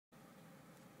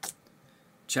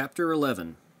Chapter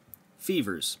 11.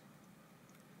 Fevers.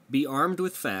 Be armed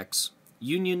with facts,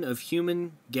 union of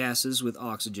human gases with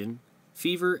oxygen,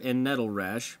 fever and nettle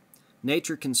rash,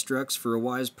 nature constructs for a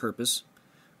wise purpose,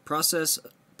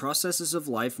 processes of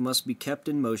life must be kept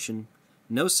in motion,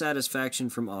 no satisfaction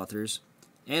from authors,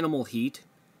 animal heat,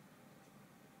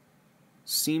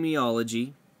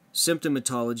 semiology,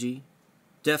 symptomatology,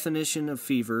 definition of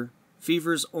fever,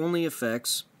 fever's only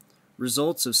effects,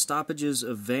 results of stoppages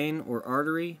of vein or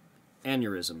artery,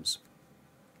 aneurysms.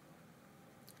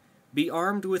 Be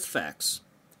armed with facts.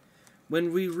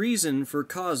 When we reason for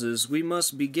causes, we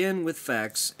must begin with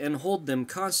facts and hold them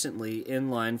constantly in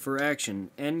line for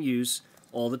action and use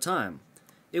all the time.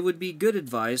 It would be good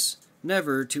advice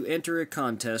never to enter a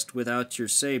contest without your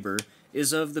saber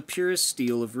is of the purest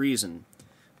steel of reason.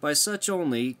 By such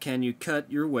only can you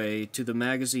cut your way to the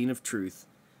magazine of truth.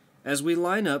 As we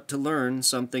line up to learn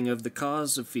something of the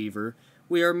cause of fever,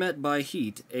 we are met by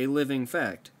heat, a living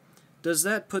fact. Does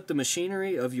that put the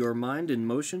machinery of your mind in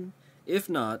motion? If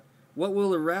not, what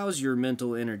will arouse your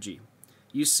mental energy?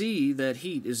 You see that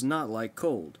heat is not like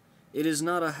cold. It is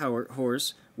not a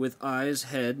horse with eyes,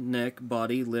 head, neck,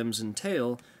 body, limbs, and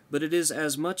tail, but it is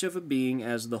as much of a being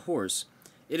as the horse.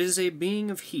 It is a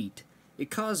being of heat. If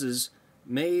cause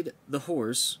made the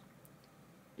horse,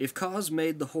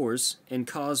 and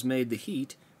cause made the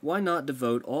heat, why not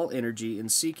devote all energy in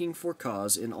seeking for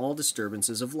cause in all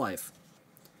disturbances of life?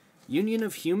 Union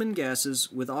of human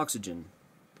gases with oxygen.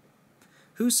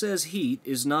 Who says heat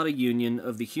is not a union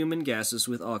of the human gases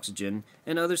with oxygen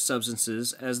and other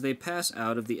substances as they pass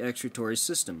out of the excretory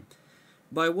system?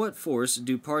 By what force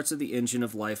do parts of the engine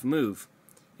of life move?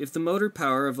 If the motor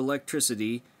power of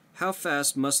electricity, how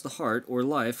fast must the heart or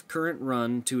life current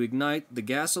run to ignite the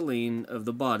gasoline of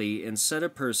the body and set a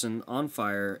person on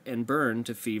fire and burn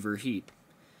to fever heat?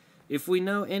 If we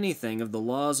know anything of the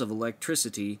laws of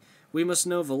electricity, we must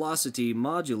know velocity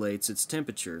modulates its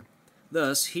temperature.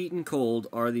 Thus, heat and cold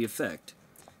are the effect.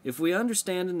 If we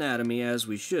understand anatomy as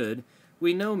we should,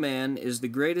 we know man is the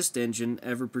greatest engine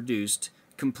ever produced,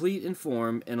 complete in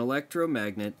form, an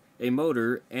electromagnet, a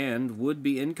motor, and would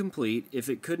be incomplete if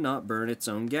it could not burn its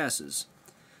own gases.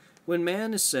 When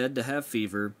man is said to have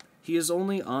fever, he is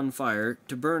only on fire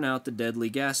to burn out the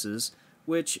deadly gases,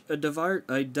 which a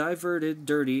diverted,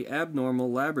 dirty,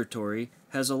 abnormal laboratory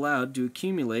has allowed to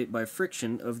accumulate by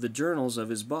friction of the journals of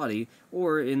his body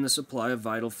or in the supply of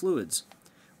vital fluids.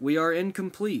 We are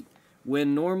incomplete.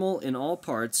 When normal in all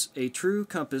parts, a true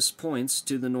compass points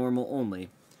to the normal only.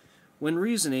 When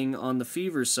reasoning on the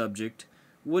fever subject,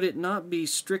 would it not be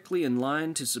strictly in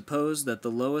line to suppose that the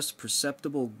lowest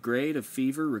perceptible grade of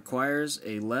fever requires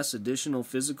a less additional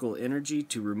physical energy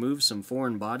to remove some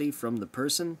foreign body from the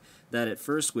person that at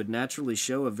first would naturally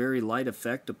show a very light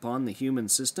effect upon the human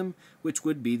system, which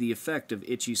would be the effect of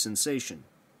itchy sensation?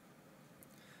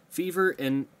 Fever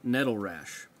and nettle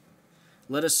rash.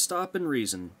 Let us stop and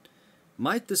reason.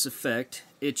 Might this effect,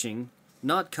 itching,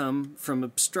 not come from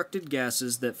obstructed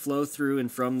gases that flow through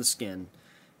and from the skin?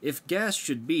 If gas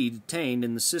should be detained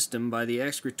in the system by the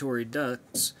excretory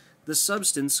ducts, the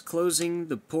substance closing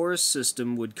the porous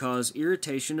system would cause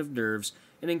irritation of nerves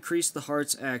and increase the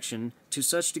heart's action to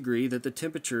such degree that the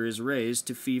temperature is raised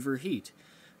to fever heat,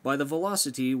 by the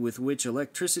velocity with which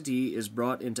electricity is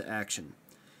brought into action.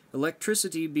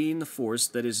 Electricity being the force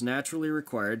that is naturally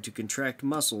required to contract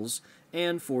muscles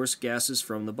and force gases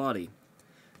from the body.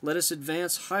 Let us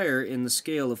advance higher in the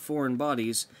scale of foreign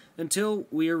bodies until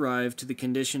we arrive to the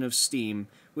condition of steam,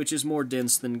 which is more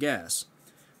dense than gas.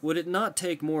 Would it not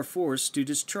take more force to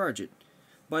discharge it?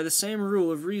 By the same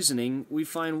rule of reasoning, we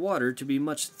find water to be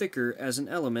much thicker as an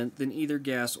element than either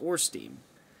gas or steam.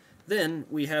 Then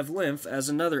we have lymph as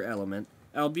another element,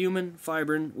 albumin,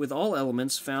 fibrin, with all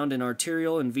elements found in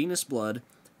arterial and venous blood,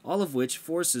 all of which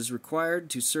forces required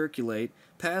to circulate,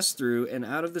 pass through, and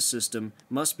out of the system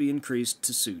must be increased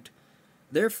to suit.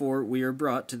 Therefore, we are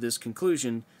brought to this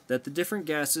conclusion that the different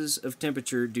gases of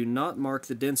temperature do not mark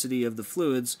the density of the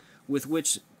fluids with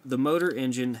which the motor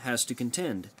engine has to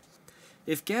contend.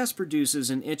 If gas produces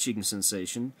an itching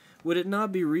sensation, would it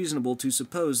not be reasonable to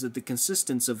suppose that the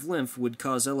consistence of lymph would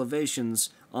cause elevations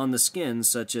on the skin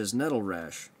such as nettle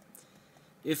rash?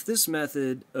 If this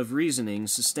method of reasoning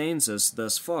sustains us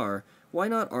thus far, why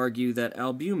not argue that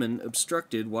albumin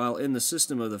obstructed while in the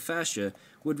system of the fascia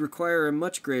would require a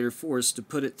much greater force to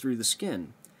put it through the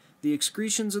skin? The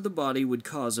excretions of the body would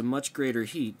cause a much greater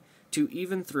heat to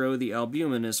even throw the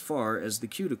albumin as far as the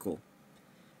cuticle.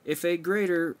 If a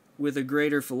greater with a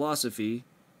greater philosophy,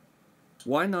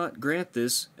 why not grant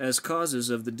this as causes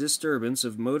of the disturbance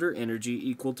of motor energy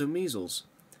equal to measles?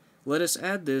 Let us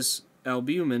add this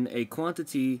albumin a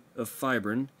quantity of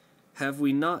fibrin, have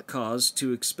we not cause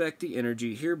to expect the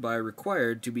energy hereby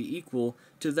required to be equal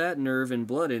to that nerve and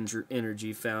blood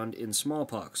energy found in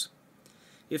smallpox?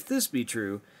 If this be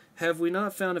true, have we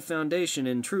not found a foundation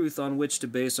in truth on which to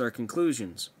base our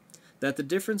conclusions? That the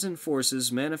difference in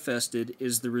forces manifested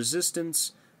is the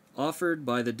resistance offered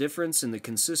by the difference in the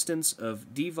consistence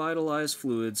of devitalized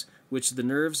fluids which the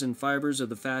nerves and fibers of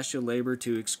the fascia labor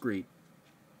to excrete.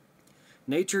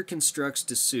 Nature constructs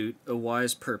to suit a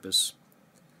wise purpose.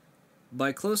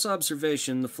 By close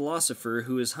observation, the philosopher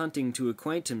who is hunting to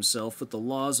acquaint himself with the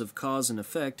laws of cause and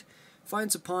effect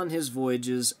finds upon his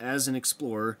voyages as an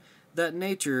explorer that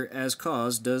nature as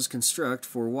cause does construct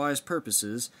for wise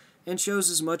purposes, and shows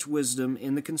as much wisdom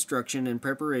in the construction and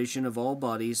preparation of all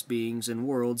bodies, beings, and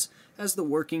worlds as the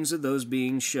workings of those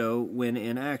beings show when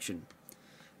in action.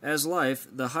 As life,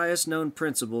 the highest known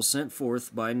principle sent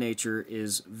forth by nature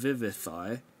is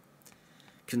vivify,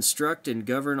 construct and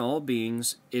govern all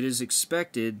beings, it is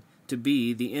expected to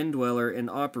be the indweller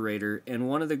and operator, and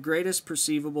one of the greatest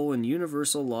perceivable and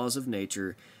universal laws of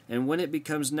nature, and when it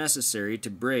becomes necessary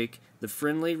to break the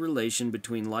friendly relation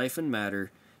between life and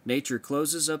matter, nature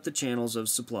closes up the channels of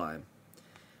supply.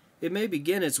 It may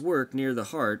begin its work near the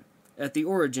heart, at the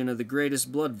origin of the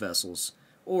greatest blood vessels,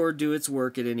 or do its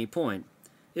work at any point.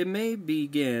 It may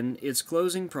begin its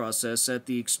closing process at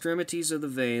the extremities of the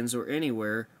veins or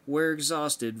anywhere where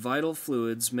exhausted vital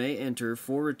fluids may enter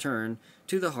for return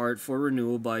to the heart for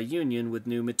renewal by union with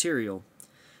new material.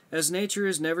 As nature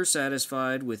is never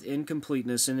satisfied with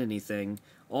incompleteness in anything,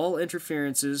 all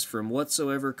interferences from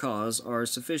whatsoever cause are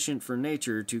sufficient for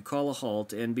nature to call a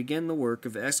halt and begin the work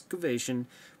of excavation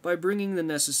by bringing the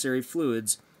necessary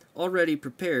fluids, already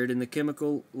prepared in the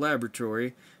chemical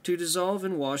laboratory, to dissolve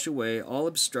and wash away all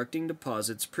obstructing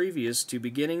deposits previous to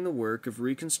beginning the work of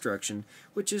reconstruction,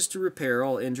 which is to repair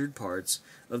all injured parts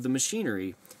of the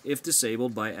machinery, if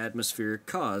disabled by atmospheric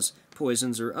cause,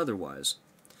 poisons or otherwise.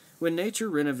 When nature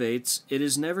renovates, it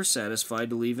is never satisfied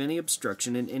to leave any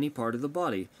obstruction in any part of the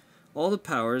body. All the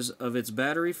powers of its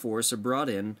battery force are brought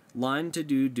in, lined to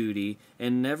do duty,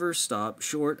 and never stop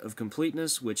short of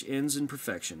completeness which ends in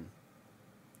perfection.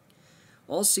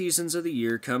 All seasons of the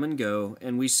year come and go,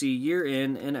 and we see year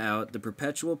in and out the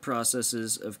perpetual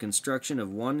processes of construction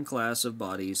of one class of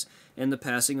bodies and the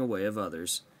passing away of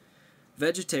others.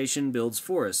 Vegetation builds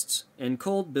forests, and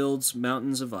cold builds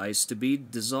mountains of ice to be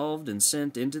dissolved and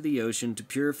sent into the ocean to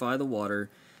purify the water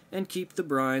and keep the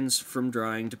brines from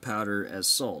drying to powder as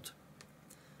salt.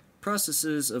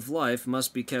 Processes of life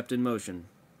must be kept in motion.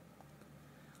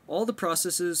 All the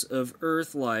processes of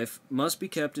earth life must be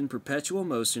kept in perpetual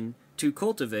motion to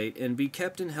cultivate and be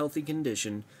kept in healthy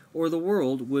condition, or the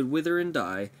world would wither and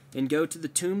die, and go to the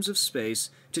tombs of space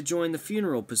to join the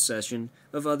funeral procession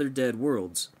of other dead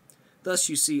worlds. Thus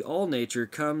you see all nature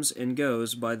comes and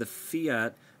goes by the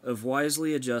fiat of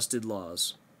wisely adjusted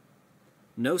laws.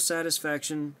 No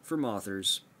satisfaction from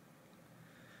authors.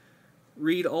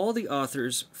 Read all the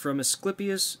authors from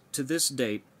Asclepius to this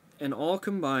date, and all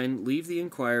combined leave the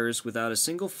inquirers without a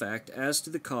single fact as to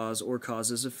the cause or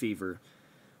causes of fever.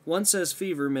 One says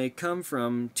fever may come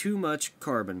from too much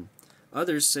carbon.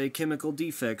 Others say chemical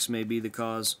defects may be the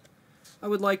cause. I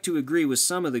would like to agree with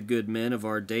some of the good men of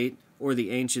our date, or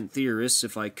the ancient theorists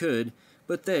if I could,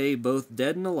 but they, both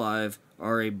dead and alive,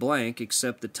 are a blank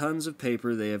except the tons of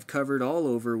paper they have covered all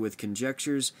over with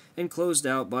conjectures and closed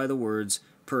out by the words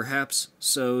perhaps,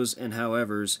 so's, and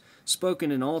howevers,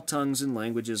 spoken in all tongues and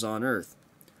languages on earth.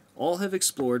 All have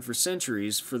explored for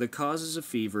centuries for the causes of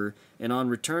fever, and on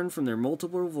return from their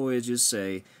multiple voyages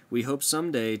say, we hope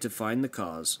some day to find the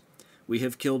cause. We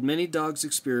have killed many dogs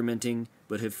experimenting,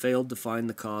 but have failed to find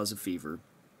the cause of fever.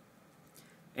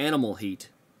 Animal heat.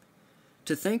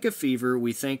 To think of fever,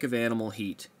 we think of animal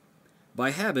heat.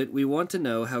 By habit, we want to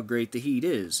know how great the heat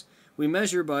is. We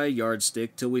measure by a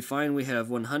yardstick till we find we have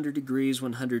 100 degrees,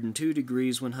 102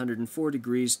 degrees, 104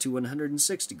 degrees to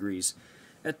 106 degrees.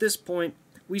 At this point,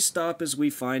 we stop as we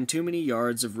find too many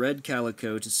yards of red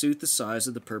calico to suit the size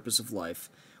of the purpose of life,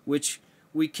 which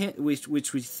we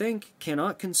think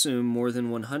cannot consume more than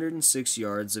 106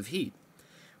 yards of heat.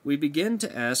 We begin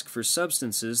to ask for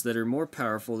substances that are more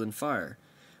powerful than fire.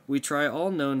 We try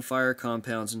all known fire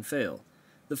compounds and fail.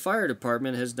 The fire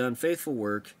department has done faithful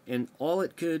work, and all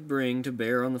it could bring to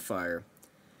bear on the fire.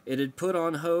 It had put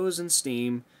on hose and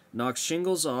steam, knocked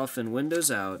shingles off and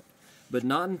windows out, but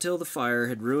not until the fire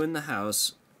had ruined the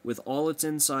house with all its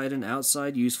inside and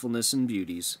outside usefulness and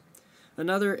beauties.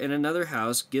 Another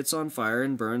house gets on fire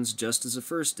and burns just as the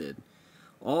first did.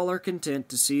 All are content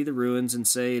to see the ruins and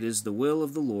say it is the will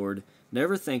of the Lord,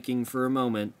 never thinking for a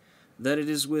moment that it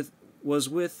is with was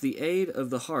with the aid of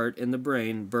the heart and the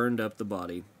brain burned up the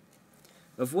body.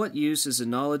 Of what use is a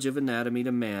knowledge of anatomy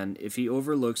to man if he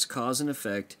overlooks cause and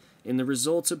effect in the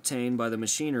results obtained by the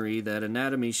machinery that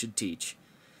anatomy should teach?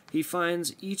 He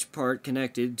finds each part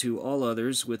connected to all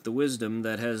others with the wisdom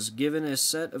that has given a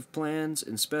set of plans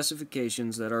and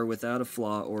specifications that are without a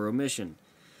flaw or omission.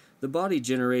 The body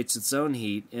generates its own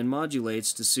heat and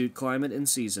modulates to suit climate and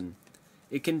season.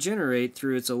 It can generate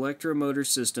through its electromotor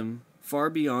system far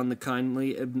beyond the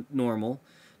kindly abnormal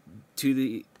to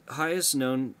the highest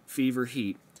known fever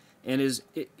heat, and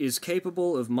is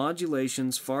capable of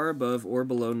modulations far above or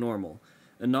below normal.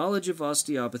 A knowledge of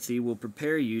osteopathy will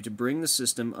prepare you to bring the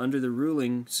system under the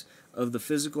rulings of the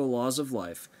physical laws of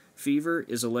life. Fever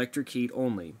is electric heat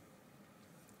only.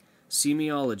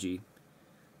 Semiology,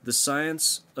 the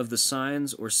science of the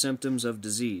signs or symptoms of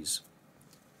disease.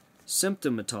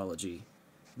 Symptomatology,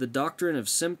 the doctrine of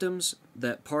symptoms,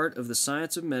 that part of the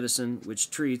science of medicine which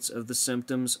treats of the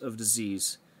symptoms of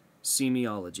disease.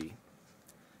 Semiology.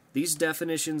 These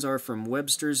definitions are from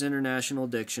Webster's International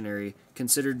Dictionary,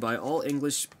 considered by all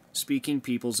English-speaking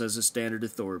peoples as a standard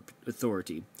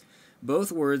authority.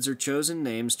 Both words are chosen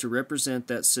names to represent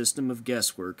that system of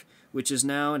guesswork, which is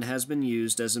now and has been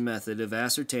used as a method of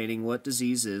ascertaining what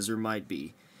disease is or might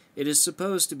be. It is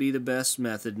supposed to be the best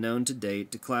method known to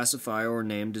date to classify or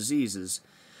name diseases,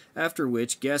 after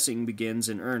which guessing begins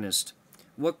in earnest.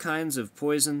 What kinds of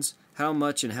poisons, how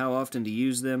much and how often to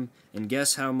use them, and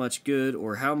guess how much good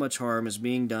or how much harm is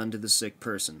being done to the sick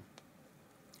person.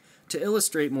 To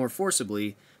illustrate more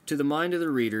forcibly to the mind of the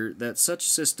reader that such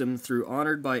system, though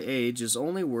honored by age, is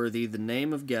only worthy the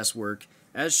name of guesswork,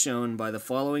 as shown by the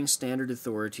following standard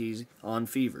authorities on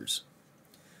fevers.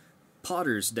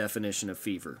 Potter's definition of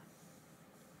fever.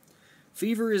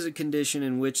 Fever is a condition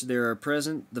in which there are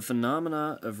present the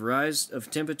phenomena of rise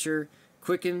of temperature,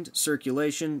 quickened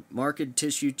circulation, marked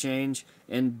tissue change,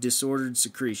 and disordered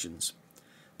secretions.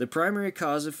 The primary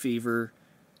cause of fever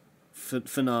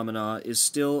phenomena is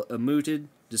still a mooted,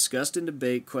 discussed in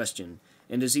debate question,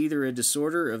 and is either a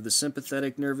disorder of the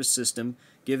sympathetic nervous system,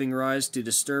 giving rise to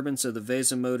disturbance of the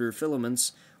vasomotor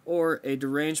filaments, or a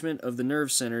derangement of the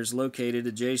nerve centers located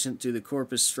adjacent to the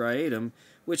corpus striatum,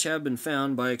 which have been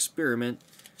found by experiment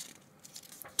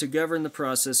to govern the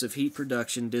process of heat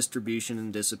production, distribution,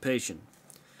 and dissipation.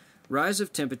 Rise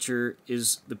of temperature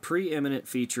is the preeminent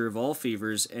feature of all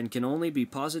fevers and can only be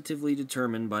positively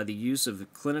determined by the use of a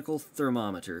clinical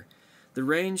thermometer. The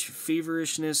range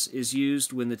feverishness is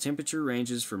used when the temperature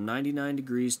ranges from 99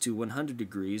 degrees to 100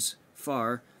 degrees,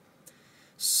 far,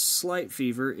 slight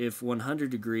fever if 100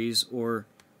 degrees or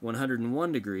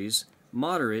 101 degrees,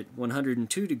 moderate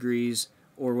 102 degrees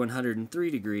or 103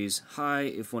 degrees, high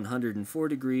if 104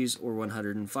 degrees or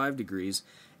 105 degrees,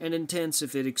 and intense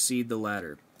if it exceed the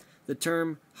latter. The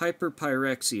term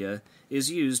hyperpyrexia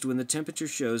is used when the temperature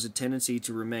shows a tendency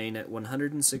to remain at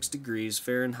 106 degrees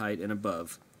Fahrenheit and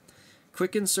above.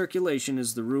 Quickened circulation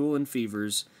is the rule in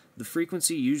fevers, the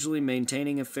frequency usually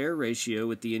maintaining a fair ratio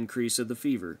with the increase of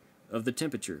the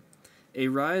temperature. A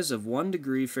rise of 1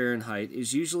 degree Fahrenheit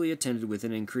is usually attended with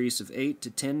an increase of 8 to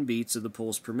 10 beats of the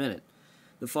pulse per minute.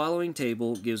 The following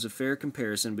table gives a fair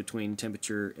comparison between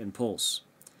temperature and pulse.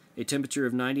 A temperature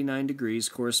of 99 degrees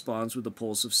corresponds with a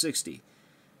pulse of 60.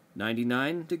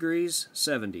 99 degrees,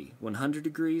 70. 100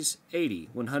 degrees, 80.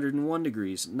 101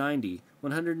 degrees, 90.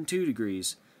 102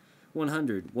 degrees,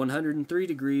 100. 103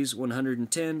 degrees,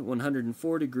 110.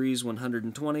 104 degrees,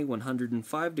 120.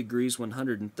 105 degrees,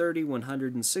 130.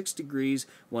 106 degrees,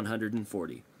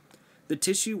 140. The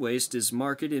tissue waste is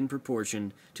marked in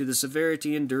proportion to the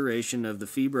severity and duration of the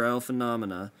febrile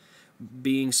phenomena,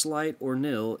 being slight or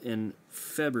nil in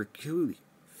febricula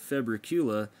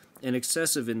and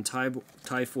excessive in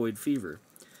typhoid fever.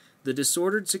 The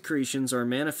disordered secretions are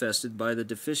manifested by the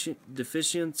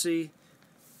deficiency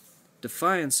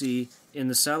in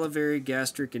the salivary,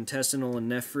 gastric, intestinal, and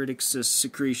nephritic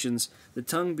secretions, the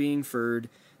tongue being furred,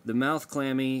 the mouth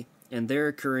clammy, and there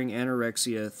occurring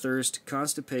anorexia, thirst,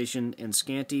 constipation, and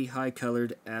scanty,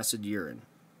 high-colored acid urine.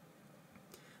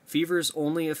 Fevers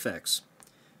only effects.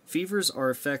 Fevers are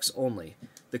effects only.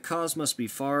 The cause must be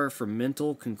far from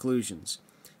mental conclusions.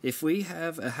 If we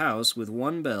have a house with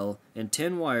one bell and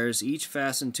 10 wires each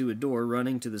fastened to a door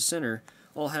running to the center,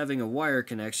 all having a wire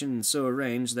connection and so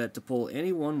arranged that to pull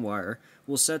any one wire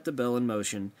will set the bell in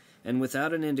motion, and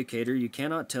without an indicator you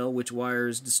cannot tell which wire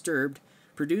is disturbed,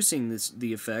 producing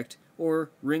the effect,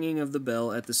 or ringing of the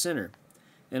bell at the center.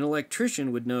 An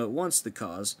electrician would know at once the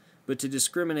cause, but to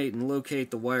discriminate and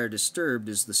locate the wire disturbed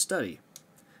is the study.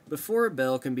 Before a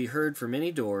bell can be heard from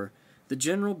any door, the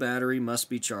general battery must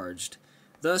be charged.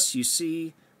 Thus, you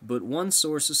see, but one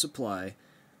source of supply.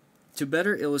 To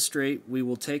better illustrate, we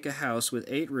will take a house with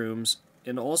 8 rooms,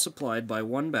 and all supplied by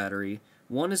one battery.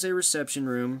 One is a reception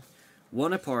room,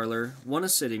 one a parlor, one a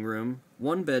sitting room,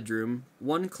 one bedroom,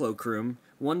 one cloakroom,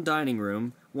 one dining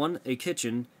room, one a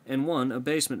kitchen, and one a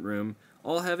basement room,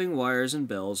 all having wires and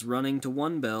bells running to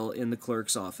one bell in the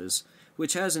clerk's office,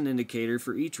 which has an indicator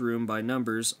for each room by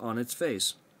numbers on its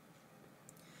face.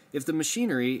 If the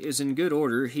machinery is in good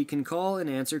order, he can call and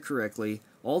answer correctly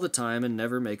all the time and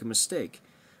never make a mistake.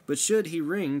 But should he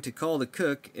ring to call the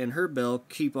cook, and her bell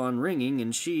keep on ringing,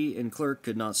 and she and clerk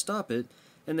could not stop it,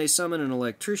 and they summon an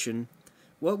electrician,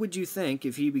 what would you think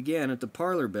if he began at the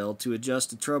parlor bell to adjust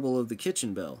the trouble of the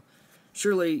kitchen bell?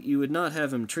 Surely you would not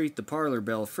have him treat the parlor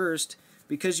bell first,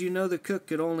 because you know the cook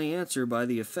could only answer by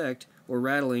the effect or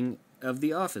rattling of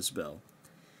the office bell.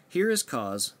 Here is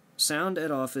cause, sound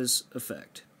at office,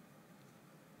 effect.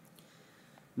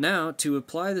 Now, to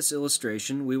apply this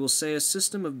illustration, we will say a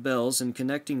system of bells and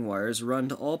connecting wires run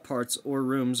to all parts or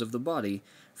rooms of the body,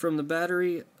 from the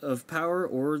battery of power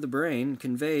or the brain,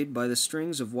 conveyed by the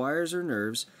strings of wires or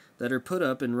nerves that are put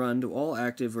up and run to all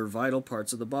active or vital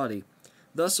parts of the body.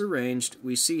 Thus arranged,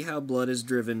 we see how blood is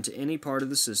driven to any part of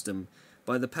the system,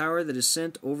 by the power that is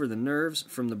sent over the nerves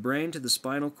from the brain to the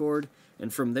spinal cord,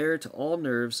 and from there to all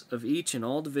nerves of each and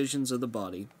all divisions of the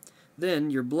body. Then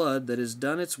your blood that has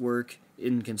done its work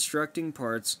in constructing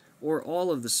parts or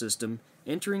all of the system,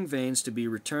 entering veins to be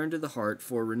returned to the heart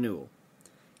for renewal.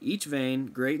 Each vein,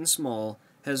 great and small,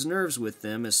 has nerves with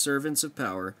them as servants of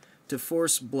power to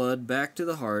force blood back to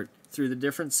the heart through the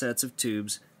different sets of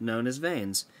tubes known as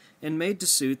veins, and made to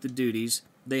suit the duties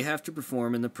they have to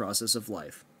perform in the process of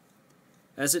life.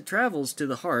 As it travels to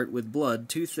the heart with blood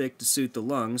too thick to suit the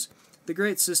lungs, the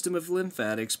great system of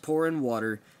lymphatics pour in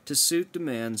water to suit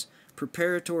demands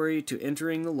preparatory to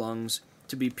entering the lungs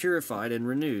to be purified and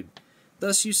renewed.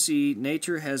 Thus you see,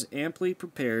 nature has amply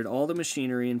prepared all the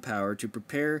machinery and power to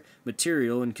prepare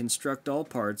material and construct all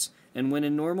parts, and when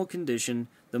in normal condition,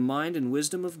 the mind and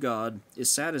wisdom of God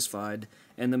is satisfied,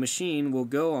 and the machine will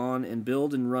go on and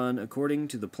build and run according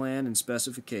to the plan and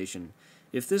specification.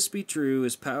 If this be true,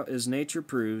 as nature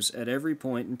proves at every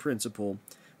point and principle,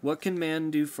 what can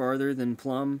man do farther than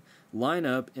plumb, line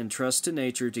up, and trust to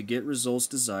nature to get results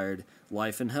desired,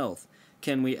 life and health?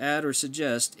 Can we add or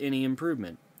suggest any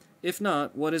improvement? If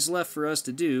not, what is left for us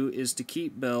to do is to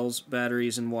keep bells,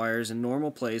 batteries, and wires in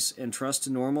normal place and trust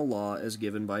to normal law as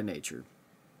given by nature.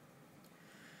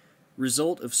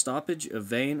 Result of stoppage of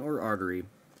vein or artery.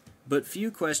 But few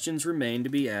questions remain to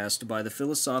be asked by the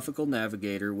philosophical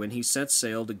navigator when he sets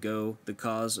sail to go the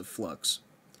cause of flux.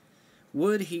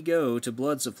 Would he go to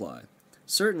blood supply?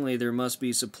 Certainly there must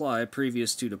be supply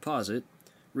previous to deposit.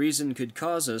 Reason could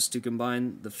cause us to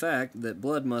combine the fact that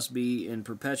blood must be in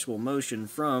perpetual motion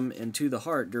from and to the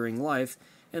heart during life,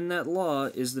 and that law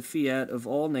is the fiat of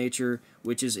all nature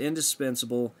which is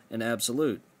indispensable and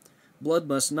absolute. Blood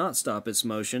must not stop its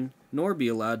motion, nor be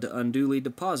allowed to unduly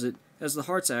deposit, as the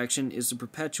heart's action is the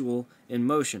perpetual in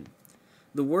motion.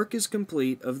 The work is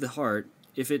complete of the heart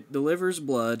if it delivers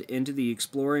blood into the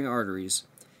exploring arteries.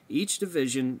 Each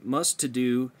division must to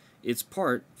do its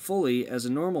part fully as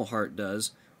a normal heart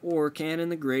does, or can in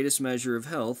the greatest measure of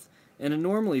health, and a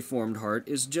normally formed heart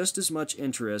is just as much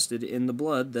interested in the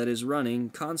blood that is running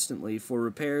constantly for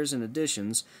repairs and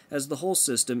additions as the whole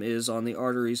system is on the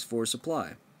arteries for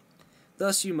supply.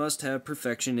 Thus you must have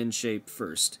perfection in shape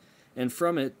first, and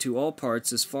from it to all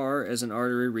parts as far as an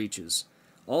artery reaches.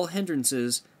 All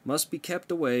hindrances must be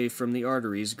kept away from the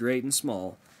arteries, great and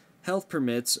small. Health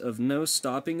permits of no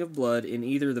stopping of blood in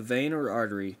either the vein or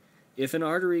artery. If an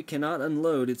artery cannot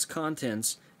unload its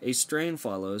contents, a strain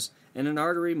follows, and an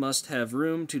artery must have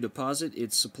room to deposit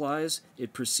its supplies.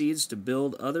 It proceeds to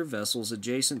build other vessels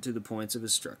adjacent to the points of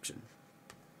obstruction.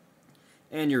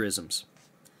 Aneurysms.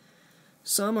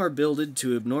 Some are builded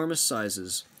to enormous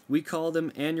sizes. We call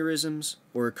them aneurysms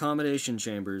or accommodation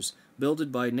chambers,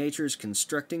 builded by nature's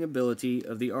constructing ability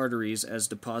of the arteries as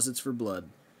deposits for blood.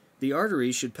 The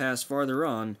artery should pass farther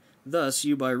on. Thus,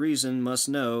 you by reason must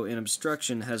know an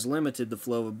obstruction has limited the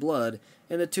flow of blood,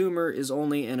 and the tumor is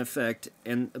only an effect,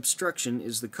 and obstruction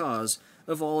is the cause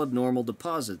of all abnormal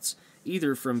deposits,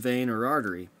 either from vein or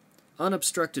artery.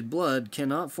 Unobstructed blood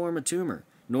cannot form a tumor,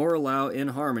 nor allow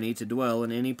inharmony to dwell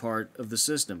in any part of the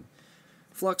system.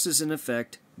 Flux is in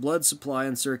effect, blood supply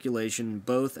and circulation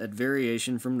both at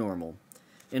variation from normal.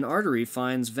 An artery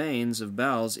finds veins of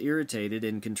bowels irritated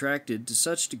and contracted to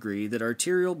such degree that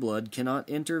arterial blood cannot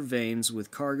enter veins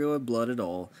with cargo of blood at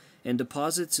all, and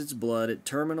deposits its blood at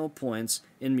terminal points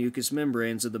in mucous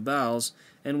membranes of the bowels,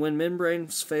 and when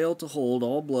membranes fail to hold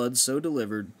all blood so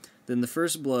delivered, Then the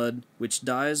first blood, which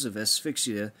dies of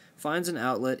asphyxia, finds an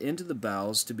outlet into the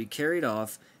bowels to be carried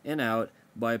off and out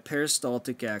by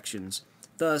peristaltic actions.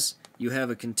 Thus, you have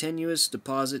a continuous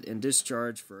deposit and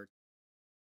discharge for